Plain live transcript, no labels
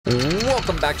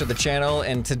Welcome back to the channel,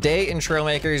 and today in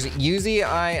Trailmakers, Yuzi,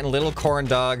 I, and Little Corn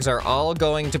Dogs are all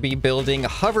going to be building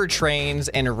hover trains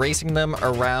and racing them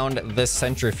around the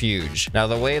centrifuge. Now,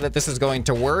 the way that this is going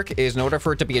to work is in order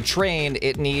for it to be a train,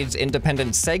 it needs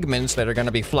independent segments that are going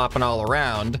to be flopping all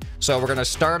around. So we're going to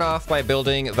start off by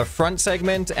building the front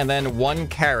segment and then one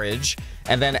carriage.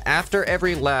 And then after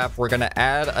every lap, we're going to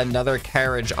add another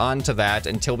carriage onto that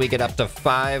until we get up to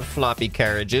 5 floppy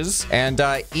carriages. And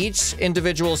each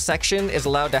individual section is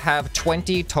allowed to have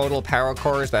 20 total power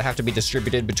cores that have to be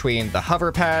distributed between the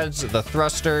hover pads, the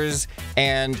thrusters,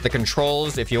 and the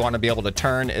controls if you want to be able to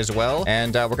turn as well.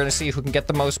 And we're going to see who can get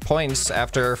the most points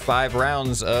after 5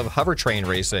 rounds of hover train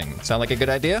racing. Sound like a good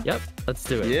idea? Yep, let's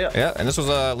do it. Yeah, and this was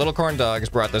Little Corn Dogs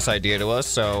brought this idea to us,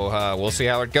 so we'll see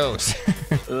how it goes.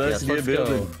 Let's go.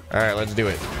 All right, let's do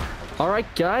it. All right,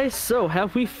 guys. So,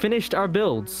 have we finished our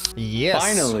builds? Yes.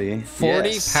 Finally. 40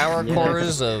 yes. power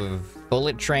cores of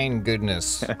bullet train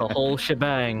goodness. The whole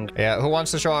shebang. Yeah, who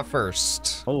wants to show off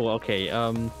first? Oh, okay.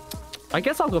 I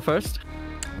guess I'll go first.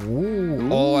 Ooh.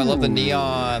 Oh, I love the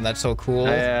neon. That's so cool.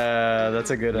 Yeah, that's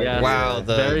a good idea. Yeah, wow,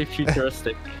 very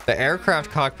futuristic. The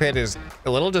aircraft cockpit is a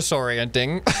little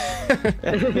disorienting.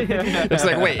 It's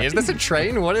like, wait, is this a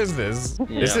train? What is this?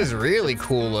 Yeah. This is really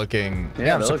cool looking.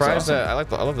 Yeah, I'm surprised.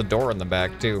 Awesome. I love the door in the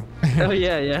back too. Oh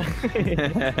yeah.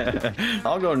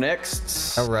 I'll go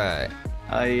next. All right.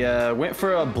 I went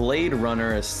for a Blade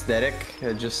Runner aesthetic,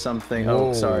 just something. Whoa.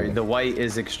 Oh, sorry, the white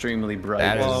is extremely bright.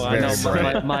 That is Oh, I very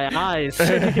know, bright. my eyes.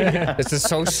 This is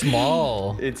so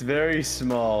small. It's very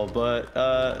small, but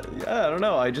yeah, I don't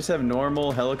know. I just have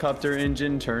normal helicopter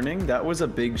engine turning. That was a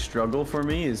big struggle for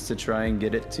me, is to try and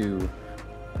get it to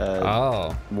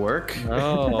work.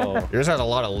 Oh. Yours has a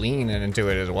lot of lean into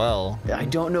it as well. I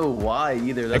don't know why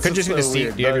either. That's It could just be the seat.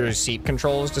 weird, Do you have but- your seat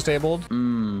controls disabled?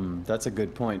 That's a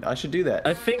good point. I should do that.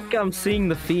 I think I'm seeing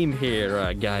the theme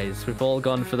here, guys. We've all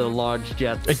gone for the large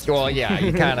jets. Well, yeah,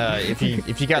 you kind of,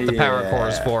 if you got the power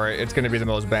cores Yeah. for it, it's going to be the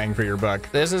most bang for your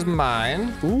buck. This is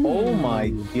mine. Oh my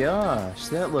gosh,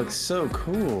 that looks so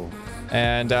cool.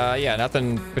 And yeah,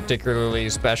 nothing particularly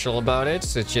special about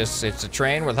it. It's a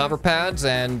train with hover pads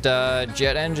and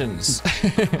jet engines.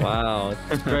 Wow,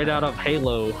 it's straight out of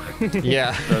Halo.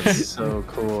 Yeah. That's so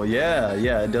cool. Yeah,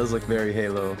 it does look very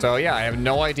Halo. So yeah, I have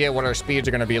no idea what our speeds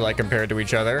are going to be like compared to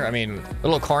each other. I mean,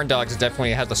 Little Corn Dogs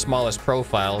definitely has the smallest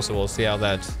profile, so we'll see how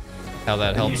that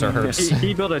helps or hurts.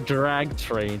 He built a drag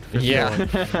train. for Yeah.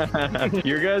 sure.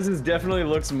 Your guys' definitely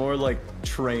looks more like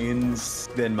trains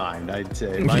than mine, I'd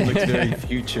say. Mine looks very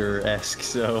future-esque,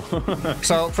 so.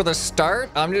 So for the start,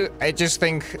 I just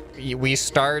think we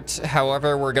start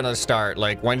however we're gonna start.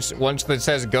 Like once it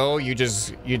says go, you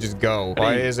just go.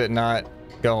 Why is it not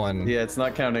going? Yeah, it's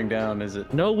not counting down, is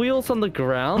it? No wheels on the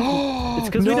ground? It's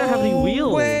because we don't have any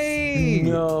wheels. Way.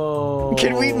 No.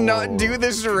 Can we not do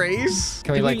this race?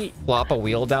 Can we Can like we- flop a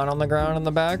wheel down on the ground in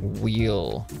the back?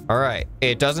 Wheel. All right.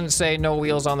 It doesn't say no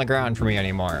wheels on the ground for me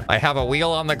anymore. I have a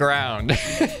wheel on the ground.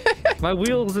 My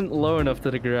wheel isn't low enough to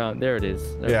the ground. There it is.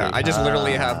 Okay. Yeah, I just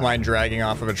literally have mine dragging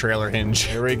off of a trailer hinge.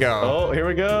 Here we go. Oh, here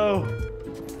we go.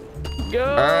 Go.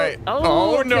 All right.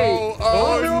 Oh, okay. no.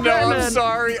 Oh, no. I'm man.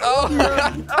 sorry. Oh.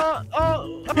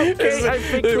 Okay. I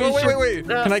think we Wait.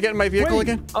 Can I get in my vehicle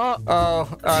again?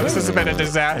 This has been a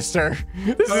disaster.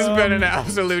 This has been an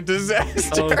absolute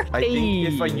disaster. I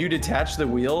think if you detach the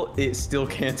wheel, it still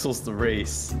cancels the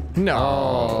race.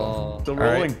 No. Still All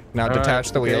right, rolling. now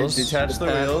detach the Okay, wheels. detach the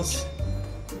wheels.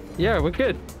 Yeah, we're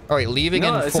good. Oh, wait, leaving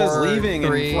No, in it 4, says leaving in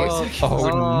 3. 4 seconds.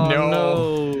 Oh, no.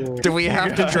 No. Do we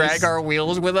have to Guys. drag our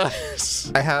wheels with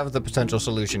us? I have the potential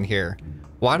solution here.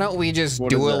 Why don't we just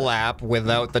do is a that? lap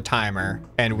without the timer,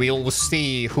 and we'll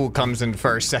see who comes in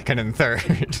first, second, and third.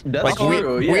 That's we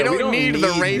true. Yeah, we don't don't need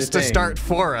the need race the to thing. start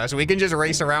for us. We can just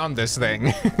race around this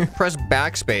thing. Press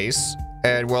backspace,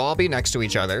 and we'll all be next to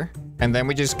each other. And then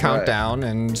we just count Right. down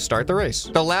and start the race.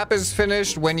 The lap is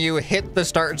finished when you hit the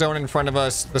start zone in front of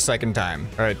us the second time.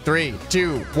 All right, 3,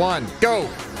 2, 1, go.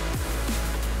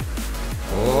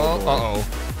 Oh, uh-oh.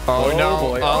 Oh, no.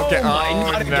 boy. Okay. Oh, my, Oh,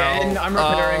 not no. again. I'm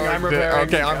repairing. I'm repairing.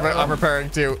 Okay, I'm repairing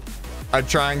too. I'm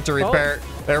trying to repair.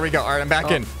 There we go. All right, I'm back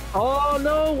in. Oh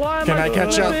no! Why am Can I I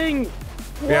catch up? flipping?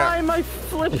 Yeah. Why am I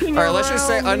flipping? All right, let's just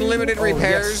say around? unlimited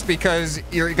repairs yes. because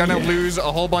you're gonna lose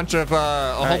a whole bunch of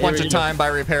here we go. time by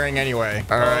repairing anyway.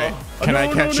 All right. Can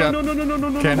I catch up? No.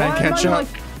 Can I Why am catch up?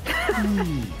 like-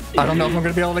 I don't know if I'm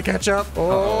gonna be able to catch up.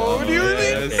 Oh,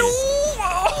 yes. no!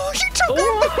 Oh, you took me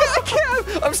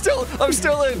back. I'm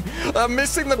still in. I'm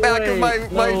missing the back of my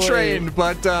No train,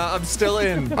 but I'm still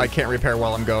in. I can't repair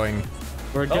while I'm going.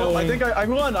 We're going. Oh, I think I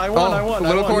won. I won.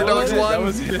 Little Corn That Dogs was it. That won.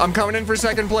 was it. I'm coming in for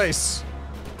second place.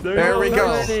 There we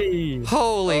go. Hey.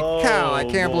 Holy cow, I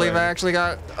can't believe boy. I actually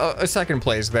got a second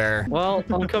place there. Well,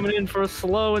 I'm coming in for a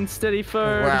slow and steady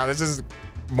third. Wow, this is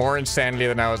more insanity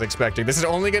than I was expecting. This is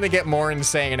only going to get more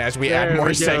insane as we add There more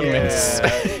we go. segments.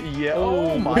 Yeah.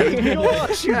 Oh my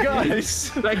gosh, you guys.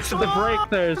 Thanks to the break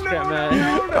there,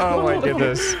 ScrapMan. Oh my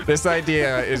goodness. This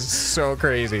idea is so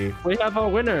crazy. We have our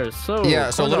winners. So Yeah,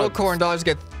 so little dogs. corn dogs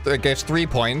gets 3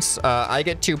 points. I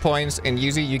get 2 points, and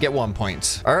Yuzi, you get 1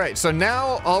 point. All right, so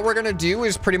now all we're gonna do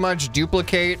is pretty much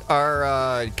duplicate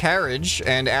our carriage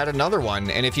and add another one.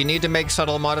 And if you need to make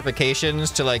subtle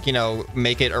modifications to, like, you know,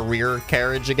 make it a rear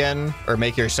carriage again, or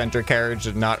make your center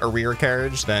carriage not a rear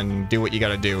carriage, then do what you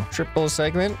gotta do. Triple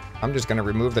segment. I'm just gonna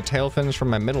remove the tail fins from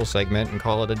my middle segment and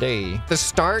call it a day. The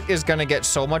start is gonna get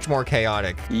so much more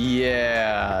chaotic.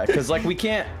 Yeah, because like we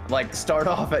can't like start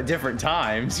off at different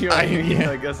times. You know what I mean? Yeah.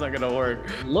 Like that's not gonna work.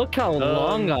 Look how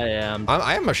long I am.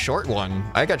 I am a short one.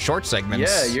 I got short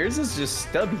segments. Yeah, yours is just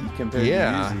stubby compared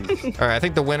Yeah. to Yuzi's. All right, I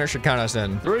think the winner should count us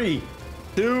in. 3,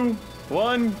 2,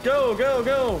 1, go, go,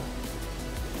 go.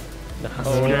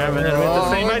 ScrapMan with the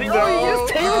same idea. Oh, you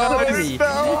just tailed me.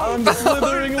 I'm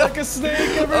slithering like a snake,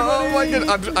 everybody. Oh my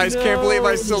god! I can't believe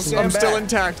I'm still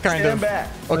intact, kind Stand of. back.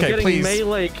 I'm Okay, getting please.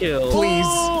 melee kills. Please.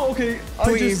 Oh, okay. I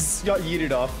Please. just got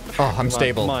yeeted off. Oh, I'm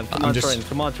stable. Come on, I'm just, train.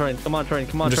 Come on, train. Come on, train.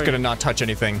 Come on, I'm just train. gonna not touch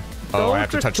anything. Oh, I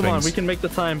have to touch Come things. on, we can make the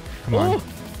time. Come on.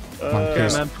 Come on,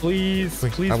 please.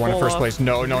 ScrapMan, please. I want fall first off. place.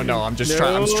 No, no, no. I'm just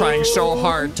I'm trying so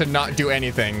hard to not do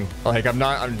anything. Like I'm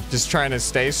just trying to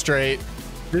stay straight.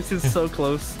 This is so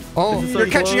close. Oh, This is so you're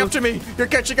catching close. up to me. You're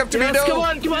catching up to Yes, me. No.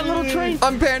 come on, little train.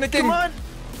 I'm panicking. Come on.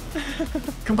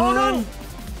 Come on.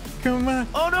 Come on.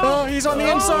 Oh no. Oh, he's on the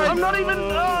inside. I'm not even.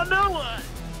 Oh no.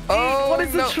 Oh, What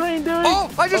is no. the train doing?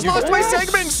 Oh, I just lost my Oh,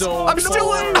 segments. so I'm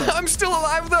still annoying. I'm still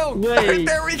alive though. Wait.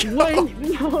 There we go. Wait.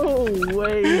 No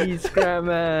way,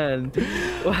 ScrapMan.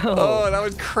 Wow. Oh, that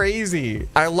was crazy.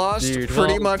 I lost Dude,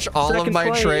 pretty well, much all of second my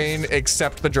place. train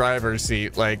except the driver's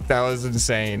seat. Like, that was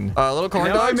insane. Little corn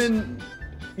Now I'm dogs? in.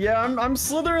 Yeah, I'm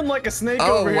slithering like a snake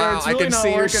Oh, over here. wow. It's I really can not see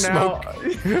your working smoke.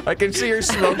 out. I can see your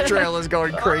smoke trail is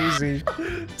going crazy.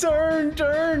 Turn,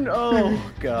 turn. Oh,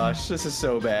 gosh. This is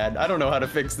so bad. I don't know how to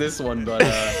fix this one, but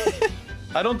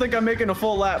I don't think I'm making a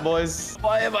full lap, boys.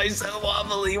 Why am I so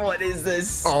wobbly? What is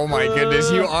this? Oh my goodness,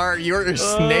 you're a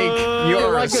snake. You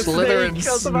are like a Slytherin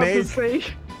I was about to snake.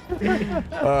 say. Oh,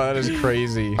 that is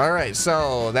crazy. All right,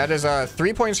 so that is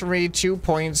 3 points for me, 2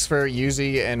 points for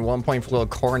Yuzi, and 1 point for little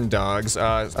corn dogs.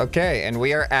 Okay, and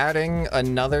we are adding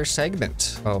another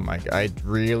segment. Oh my, I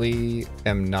really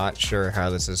am not sure how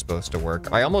this is supposed to work.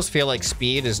 I almost feel like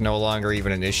speed is no longer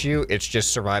even an issue. It's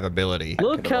just survivability.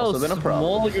 Look Could've how also been a problem.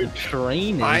 small your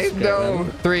train is. I know.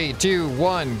 ScrapMan. 3, 2,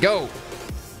 1, go.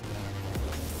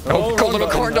 Oh, Oh, wrong little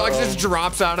corn button. dog just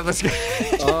drops out of the sky.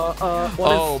 What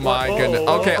Oh my goodness.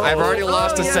 Okay, I've already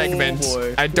lost a yeah. segment. Oh,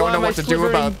 boy. I don't Why know am I what to do slithering?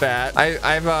 about that.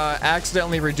 I've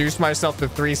accidentally reduced myself to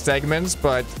 3 segments,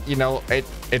 but you know,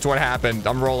 it's what happened.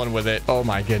 I'm rolling with it. Oh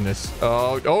my goodness.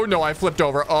 Oh no, I flipped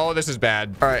over. Oh, this is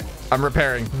bad. All right, I'm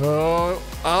repairing. Oh,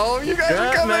 you guys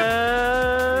are coming.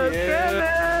 ScrapMan.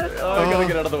 Yeah. Oh, I gotta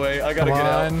get out of the way. I gotta Come get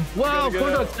out. on. Wow, Gotta get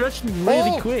corn out. dogs, they're actually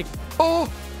really Oh. quick. Oh,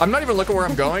 I'm not even looking where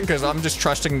I'm going because I'm just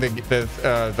trusting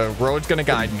the road's gonna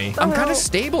guide me. I'm kind of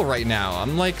stable right now.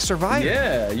 I'm like surviving.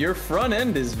 Yeah, your front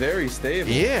end is very stable.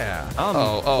 Yeah. I'm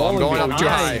I'm falling going up too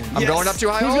high. behind. I'm going up too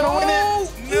high. Who's gonna win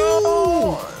it?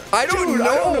 No! I don't Dude,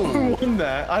 I don't know who know. won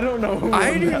that. I don't know who won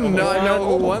I do that not one. know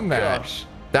who Oh, won that. Gosh.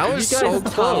 That Did was you so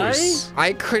guys close. tie?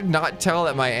 I could not tell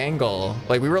at my angle.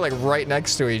 Like we were like right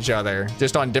next to each other,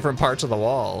 just on different parts of the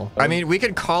wall. I mean, we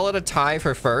could call it a tie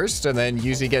for first, and then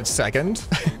Yuzi gets second.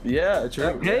 Yeah,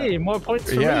 true. Hey, more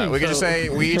points for Yeah, me. we could just so- say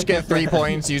we each get 3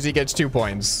 points. Yuzi gets 2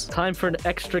 points. Time for an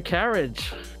extra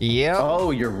carriage. Yep.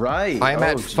 Oh, you're right. I'm Oh,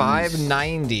 at jeez.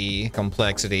 590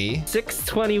 complexity.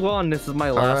 621. This is my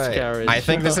All last right. carriage. I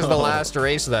think this is the last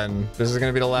race then. This is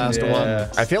gonna be the last one.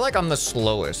 Yes. I feel like I'm the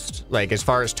slowest, like as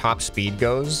far as top speed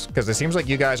goes, because it seems like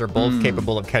you guys are both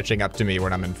capable of catching up to me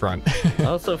when I'm in front. I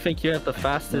also think you have the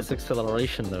fastest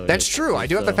acceleration, though. That's true. I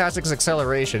do have the fastest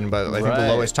acceleration, but I think the Right.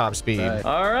 lowest top speed. Right.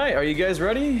 All right, are you guys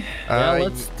ready? Yeah,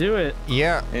 let's do it.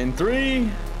 Yeah. In 3,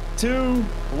 2,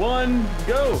 1,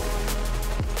 go.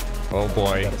 Oh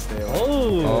boy. Gotta stay away.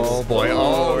 Oh. Oh boy.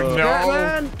 Oh no.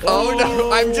 Batman. Oh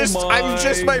no. I'm just my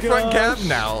my front cab gosh.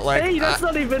 now. Like Hey, that's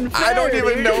not even fair. I don't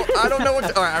even dude. know. I don't know what.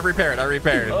 To, all right, I repaired.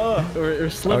 We're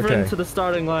slivering Okay. to the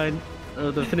starting line,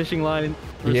 or the finishing line.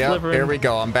 We're Yeah, slivering. here we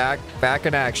go. I'm back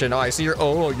in action. Oh, I see your.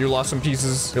 Oh, you lost some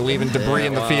pieces. You're leaving debris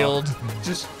in the wow. field.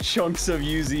 Just chunks of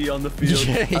Yuzi on the field.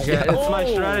 Okay, it's my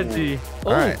Oh. strategy.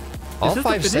 All right. All this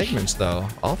 5 the finish? segments, though.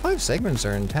 All 5 segments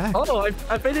are intact. Oh,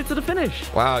 I made it to the finish.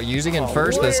 Wow, using in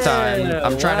first this time.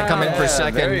 I'm trying to come in for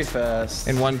Yeah, very second fast.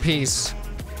 in one piece.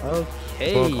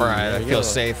 Okay. All right, there I we feel go.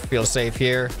 safe. Feel safe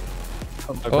here.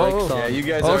 Put my Oh, brakes on. Yeah, you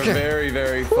guys Okay. are very,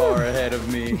 very far ahead of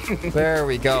me. There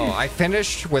we go. I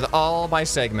finished with all my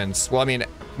segments. Well, I mean,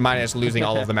 minus losing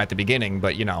all of them at the beginning,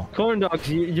 but you know. Corn dogs,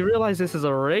 you realize this is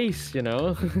a race, you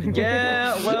know?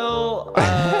 Yeah, well,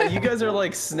 you guys are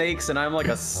like snakes and I'm like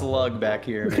a slug back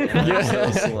here, man. I'm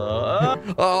so slow.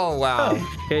 Oh, wow.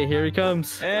 Okay, here he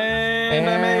comes. And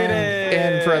I made it.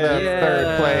 In for the Yeah.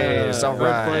 third place. All Third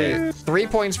right. place. 3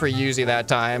 points for Yuzi that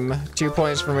time. 2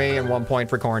 points for me and 1 point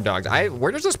for Corn Dogs.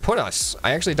 Where does this put us?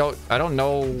 I actually don't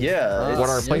know Yeah, what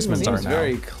our it's- placements are seems now.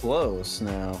 very close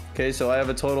now. Okay, so I have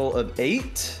a total of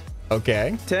 8,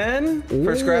 Okay. 10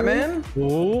 for ScrapMan.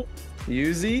 Ooh.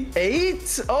 Yuzi,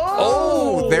 8.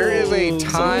 Oh, there is a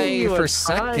tie you for are tied.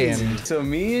 second. So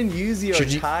me and Yuzi Should are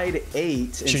you- tied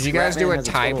 8. and should you guys do ScrapMan a has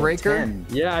total of tiebreaker? 10.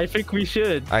 Yeah, I think we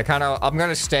should. I'm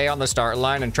gonna stay on the start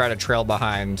line and try to trail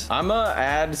behind. I'm gonna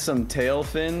add some tail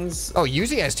fins. Oh,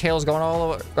 Yuzi has tails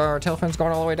going tail fins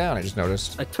going all the way down. I just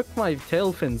noticed. I took my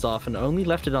tail fins off and only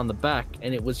left it on the back,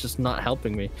 and it was just not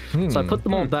helping me. So I put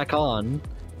them all back on,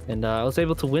 and I was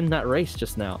able to win that race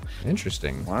just now.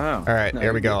 Interesting. Wow. All right,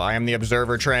 here we go. I am the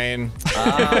observer train.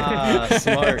 Ah,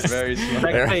 smart, very smart.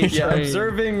 Back page Yeah, train.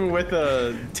 observing with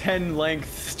a 10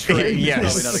 length train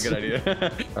Yes. is probably not a good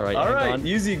idea. All right, All hang right, on.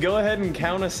 Yuzi, go ahead and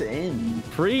count us in.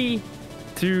 3,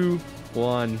 2,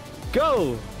 1,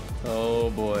 go! Oh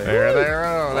boy. They're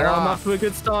I'm off. off to a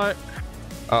good start.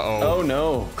 Uh-oh. Oh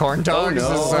no. Corn Dogs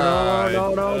no. is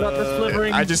No, not the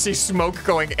slivering. I just see smoke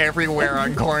going everywhere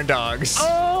on Corn Dogs.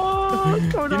 Oh,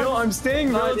 You know, I'm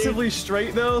staying relatively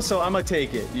straight though, so I'm gonna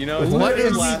take it. You know, What it's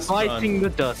is the last fighting run. the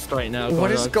dust right now.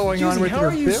 What is Corn Dogs. going on Yuzi, with how your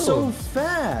are you build? so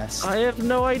fast? I have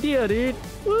no idea, dude.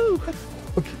 Woo!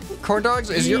 Corn Dogs,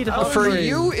 is Need for hovering.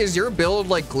 you, is your build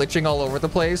like glitching all over the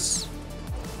place?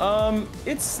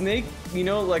 It's snake, you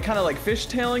know, like kind of like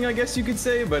fishtailing, I guess you could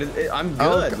say, but I'm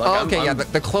Oh, good. Like, okay, I'm, yeah.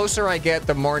 The closer I get,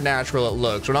 the more natural it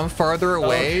looks. When I'm farther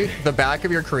away, the back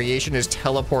of your creation is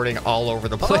teleporting all over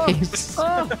the place. Oh,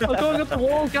 I'm going up the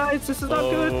wall, guys. This is not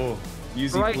good. Oh,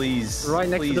 Yuzi, Right- please. right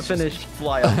next to please the just finish.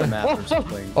 Fly off the map or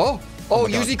something. Oh, my God,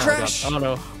 Yuzi oh my crash. God. Oh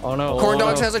no! Oh no! Corn oh,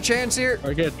 Dogs no. has a chance here.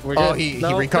 We're good. We're good. Oh, he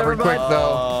No, recovered never quick mind.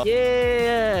 though.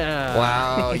 Yeah.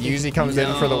 Wow, Yuzi comes in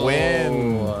for the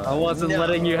win. I wasn't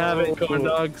letting you have it, Corn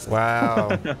Dogs.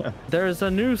 Wow. There's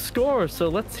a new score, so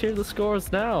let's hear the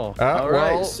scores now. All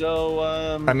right, well, so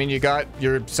I mean, you got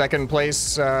your second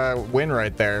place win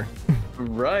right there.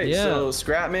 right, Yeah. so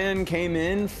ScrapMan came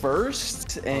in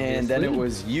first, and then it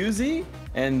was Yuzi,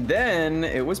 and then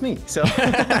it was me. So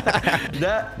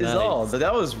that is Nice. all. But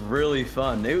that was really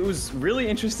fun. It was really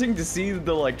interesting to see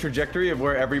the like trajectory of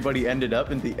where everybody ended up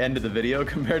at the end of the video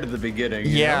compared to the beginning.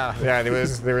 you know? Yeah,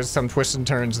 there was some twists and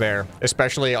turns there,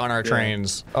 especially on our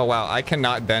trains. Oh wow, I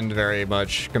cannot bend very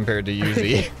much compared to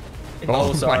Yuzi.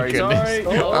 Oh, sorry, sorry.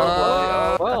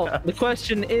 Well, the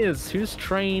question is, whose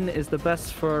train is the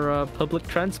best for public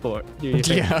transport? Do you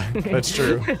think? Yeah, that's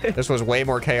true. This was way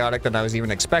more chaotic than I was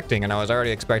even expecting, and I was already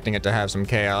expecting it to have some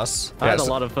chaos. I had Yes. a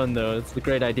lot of fun though. It's a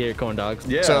great idea, Corn Dogs.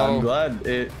 Yeah, So- I'm glad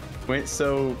it went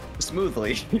so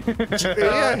smoothly.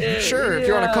 Yeah, sure. If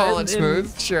you want to call it in-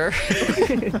 smooth, sure.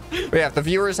 But yeah, if the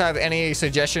viewers have any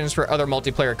suggestions for other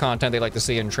multiplayer content they'd like to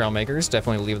see in Trailmakers,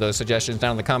 definitely leave those suggestions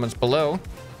down in the comments below.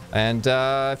 And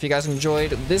if you guys enjoyed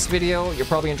this video, you'll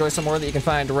probably enjoy some more that you can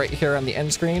find right here on the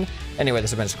end screen. Anyway,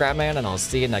 this has been ScrapMan, and I'll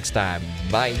see you next time.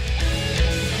 Bye.